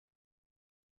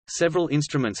Several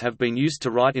instruments have been used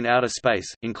to write in outer space,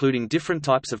 including different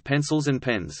types of pencils and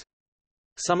pens.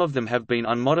 Some of them have been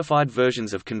unmodified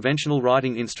versions of conventional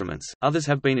writing instruments, others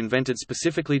have been invented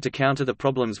specifically to counter the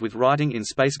problems with writing in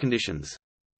space conditions.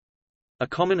 A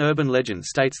common urban legend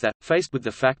states that, faced with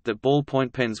the fact that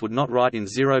ballpoint pens would not write in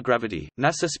zero gravity,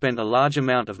 NASA spent a large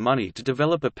amount of money to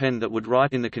develop a pen that would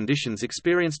write in the conditions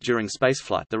experienced during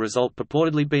spaceflight, the result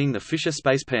purportedly being the Fisher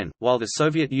Space Pen, while the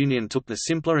Soviet Union took the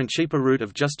simpler and cheaper route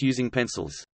of just using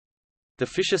pencils. The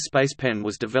Fisher Space Pen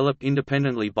was developed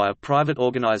independently by a private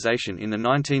organization in the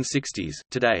 1960s.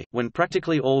 Today, when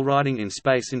practically all writing in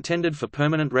space intended for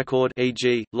permanent record,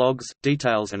 e.g., logs,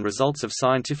 details and results of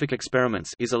scientific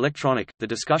experiments, is electronic, the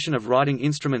discussion of writing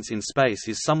instruments in space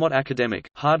is somewhat academic.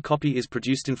 Hard copy is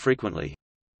produced infrequently.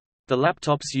 The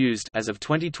laptops used as of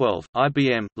 2012,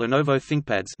 IBM, Lenovo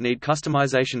ThinkPads need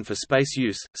customization for space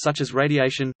use, such as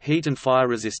radiation, heat and fire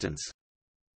resistance.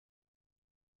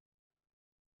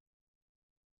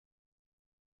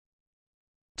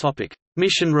 Topic: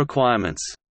 Mission requirements.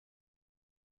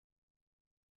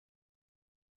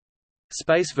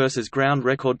 Space versus ground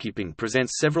recordkeeping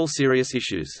presents several serious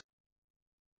issues.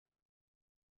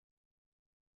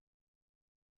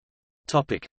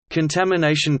 Topic: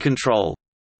 Contamination control.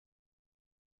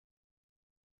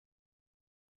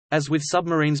 As with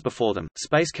submarines before them,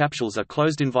 space capsules are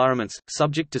closed environments,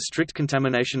 subject to strict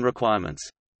contamination requirements.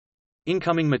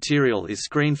 Incoming material is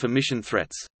screened for mission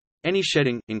threats. Any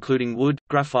shedding, including wood,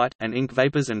 graphite, and ink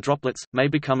vapors and droplets, may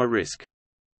become a risk.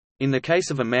 In the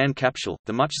case of a manned capsule,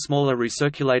 the much smaller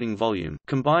recirculating volume,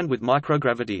 combined with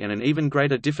microgravity and an even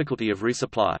greater difficulty of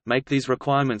resupply, make these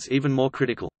requirements even more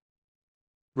critical.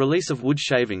 Release of wood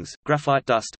shavings, graphite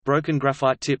dust, broken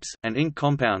graphite tips, and ink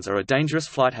compounds are a dangerous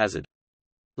flight hazard.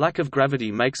 Lack of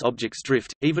gravity makes objects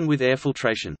drift, even with air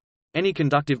filtration. Any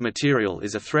conductive material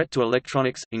is a threat to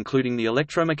electronics, including the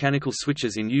electromechanical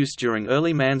switches in use during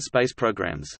early manned space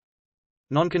programs.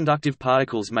 Non-conductive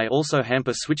particles may also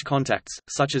hamper switch contacts,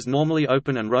 such as normally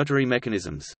open and rotary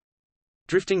mechanisms.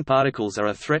 Drifting particles are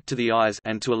a threat to the eyes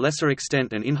and to a lesser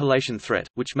extent an inhalation threat,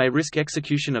 which may risk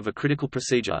execution of a critical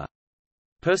procedure.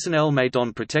 Personnel may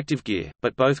don protective gear,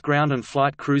 but both ground and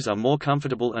flight crews are more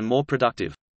comfortable and more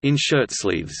productive in shirt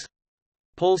sleeves.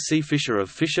 Paul C. Fisher of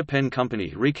Fisher Pen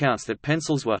Company recounts that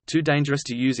pencils were too dangerous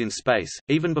to use in space.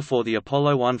 Even before the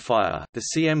Apollo 1 fire, the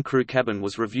CM crew cabin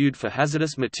was reviewed for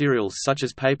hazardous materials such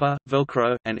as paper,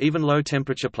 Velcro, and even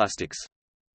low-temperature plastics.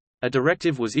 A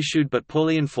directive was issued but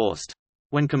poorly enforced.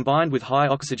 When combined with high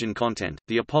oxygen content,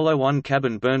 the Apollo 1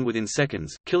 cabin burned within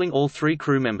seconds, killing all 3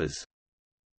 crew members.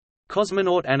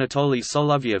 Cosmonaut Anatoly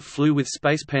Solovyev flew with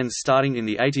space pens starting in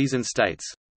the 80s and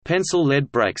states,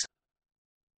 "Pencil-lead brakes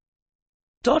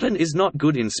and is not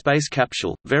good in space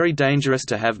capsule, very dangerous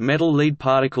to have metal lead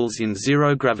particles in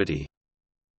zero gravity."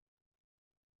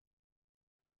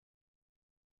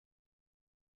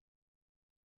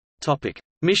 Topic: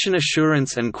 Mission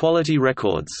assurance and quality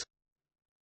records.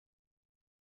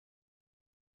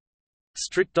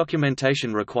 Strict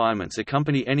documentation requirements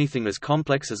accompany anything as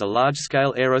complex as a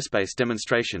large-scale aerospace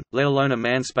demonstration, let alone a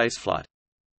manned spaceflight.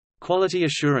 Quality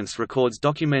assurance records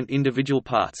document individual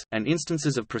parts, and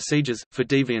instances of procedures, for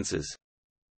deviances.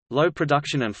 Low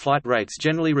production and flight rates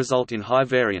generally result in high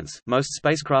variance. Most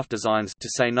spacecraft designs, to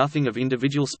say nothing of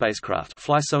individual spacecraft,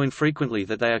 fly so infrequently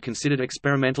that they are considered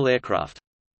experimental aircraft.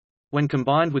 When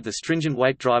combined with the stringent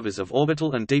weight drivers of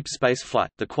orbital and deep space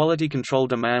flight, the quality control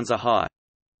demands are high.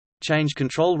 Change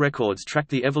control records track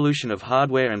the evolution of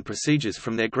hardware and procedures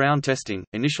from their ground testing,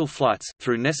 initial flights,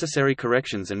 through necessary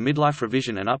corrections and midlife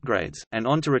revision and upgrades, and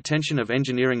on to retention of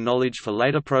engineering knowledge for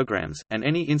later programs, and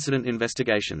any incident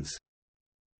investigations.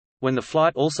 When the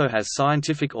flight also has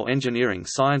scientific or engineering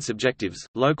science objectives,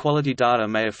 low-quality data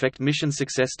may affect mission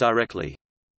success directly.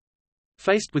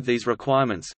 Faced with these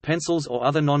requirements, pencils or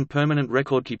other non-permanent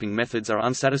recordkeeping methods are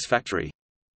unsatisfactory.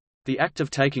 The act of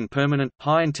taking permanent,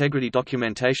 high-integrity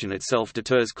documentation itself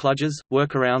deters kludges,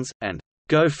 workarounds, and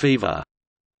go fever.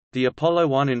 The Apollo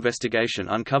 1 investigation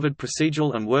uncovered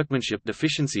procedural and workmanship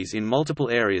deficiencies in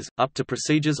multiple areas, up to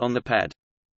procedures on the pad.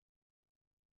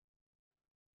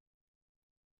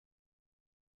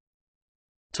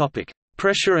 Topic: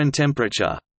 Pressure and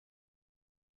temperature.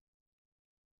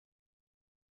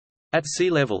 At sea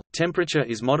level, temperature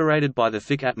is moderated by the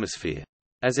thick atmosphere.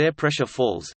 As air pressure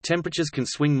falls, temperatures can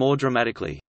swing more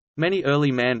dramatically. Many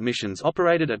early manned missions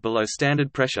operated at below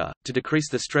standard pressure, to decrease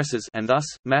the stresses and thus,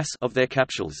 mass of their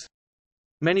capsules.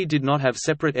 Many did not have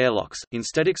separate airlocks,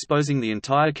 instead exposing the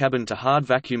entire cabin to hard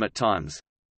vacuum at times.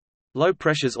 Low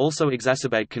pressures also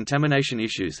exacerbate contamination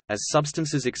issues, as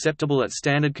substances acceptable at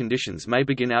standard conditions may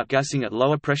begin outgassing at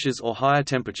lower pressures or higher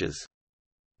temperatures.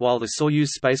 while the Soyuz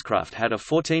spacecraft had a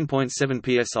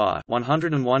 14.7 psi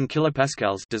 (101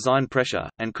 kilopascals) design pressure,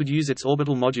 and could use its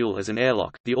orbital module as an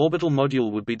airlock, the orbital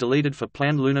module would be deleted for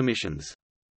planned lunar missions.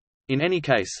 In any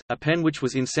case, a pen which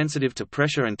was insensitive to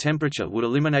pressure and temperature would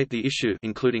eliminate the issue,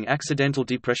 including accidental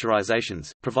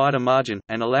depressurizations, provide a margin,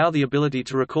 and allow the ability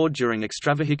to record during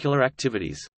extravehicular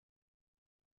activities.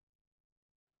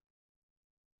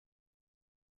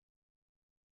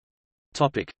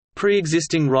 Topic: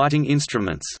 Pre-existing writing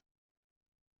instruments.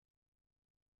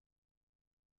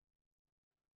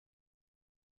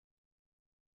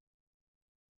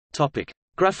 Topic: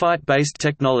 Graphite-based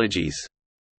technologies.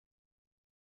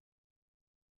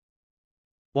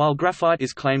 While graphite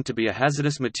is claimed to be a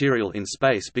hazardous material in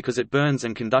space because it burns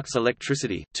and conducts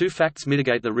electricity, two facts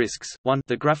mitigate the risks. 1.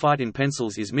 The graphite in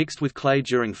pencils is mixed with clay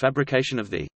during fabrication of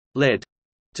the lead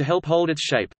to help hold its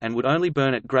shape, and would only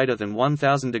burn at greater than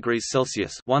 1000 degrees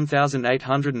Celsius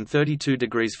 (1832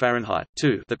 degrees Fahrenheit).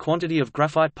 2. The quantity of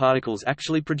graphite particles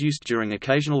actually produced during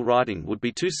occasional writing would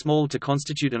be too small to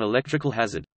constitute an electrical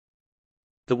hazard.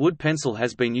 The wood pencil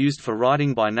has been used for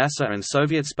writing by NASA and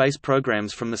Soviet space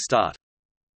programs from the start.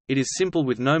 It is simple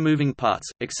with no moving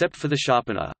parts, except for the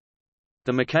sharpener.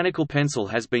 The mechanical pencil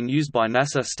has been used by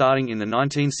NASA starting in the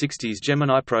 1960s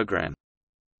Gemini program.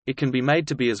 It can be made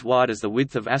to be as wide as the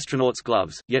width of astronauts'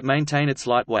 gloves, yet maintain its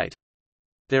light weight.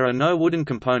 There are no wooden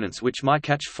components which might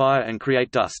catch fire and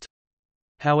create dust.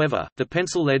 However, the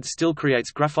pencil lead still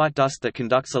creates graphite dust that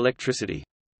conducts electricity.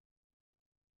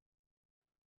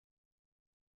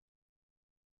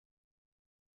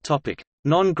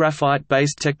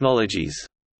 Non-graphite-based technologies.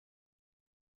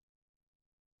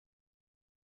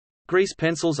 Grease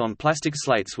pencils on plastic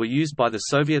slates were used by the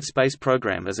Soviet space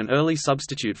program as an early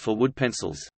substitute for wood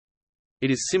pencils.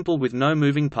 It is simple with no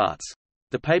moving parts.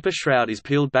 The paper shroud is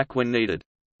peeled back when needed.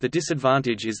 The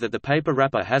disadvantage is that the paper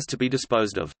wrapper has to be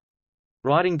disposed of.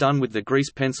 Writing done with the grease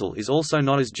pencil is also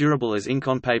not as durable as ink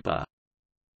on paper.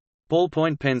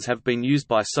 Ballpoint pens have been used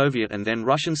by Soviet and then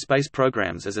Russian space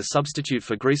programs as a substitute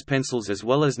for grease pencils, as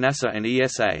well as NASA and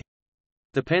ESA.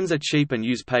 The pens are cheap and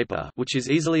use paper, which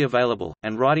is easily available,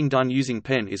 and writing done using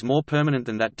pen is more permanent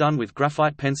than that done with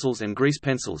graphite pencils and grease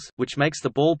pencils, which makes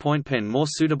the ballpoint pen more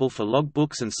suitable for log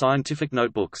books and scientific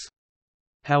notebooks.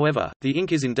 However, the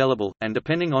ink is indelible, and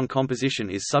depending on composition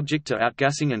is subject to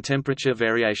outgassing and temperature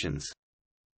variations.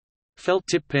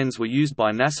 Felt-tip pens were used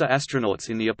by NASA astronauts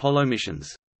in the Apollo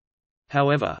missions.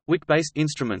 However, wick-based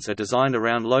instruments are designed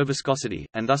around low viscosity,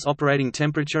 and thus operating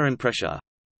temperature and pressure.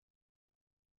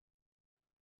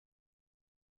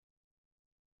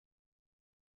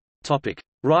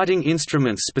 Writing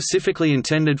instruments specifically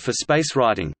intended for space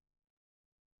writing.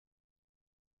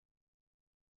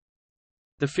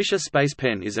 The Fisher Space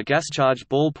Pen is a gas-charged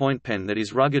ballpoint pen that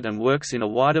is rugged and works in a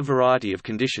wider variety of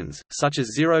conditions, such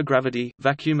as zero gravity,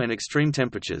 vacuum and extreme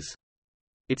temperatures.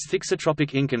 Its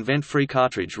thixotropic ink and vent-free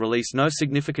cartridge release no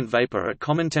significant vapor at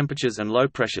common temperatures and low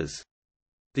pressures.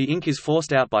 The ink is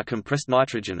forced out by compressed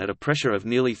nitrogen at a pressure of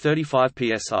nearly 35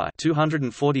 psi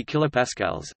 (240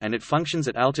 kilopascals), and it functions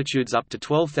at altitudes up to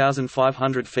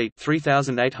 12,500 feet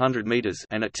 (3,800 meters)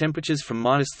 and at temperatures from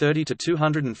 -30 to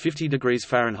 250 degrees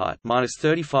Fahrenheit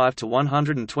 (-35 to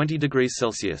 120 degrees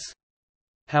Celsius).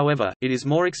 However, it is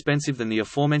more expensive than the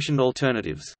aforementioned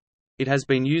alternatives. It has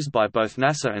been used by both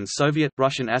NASA and Soviet,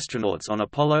 Russian astronauts on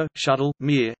Apollo, Shuttle,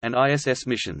 Mir, and ISS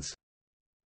missions.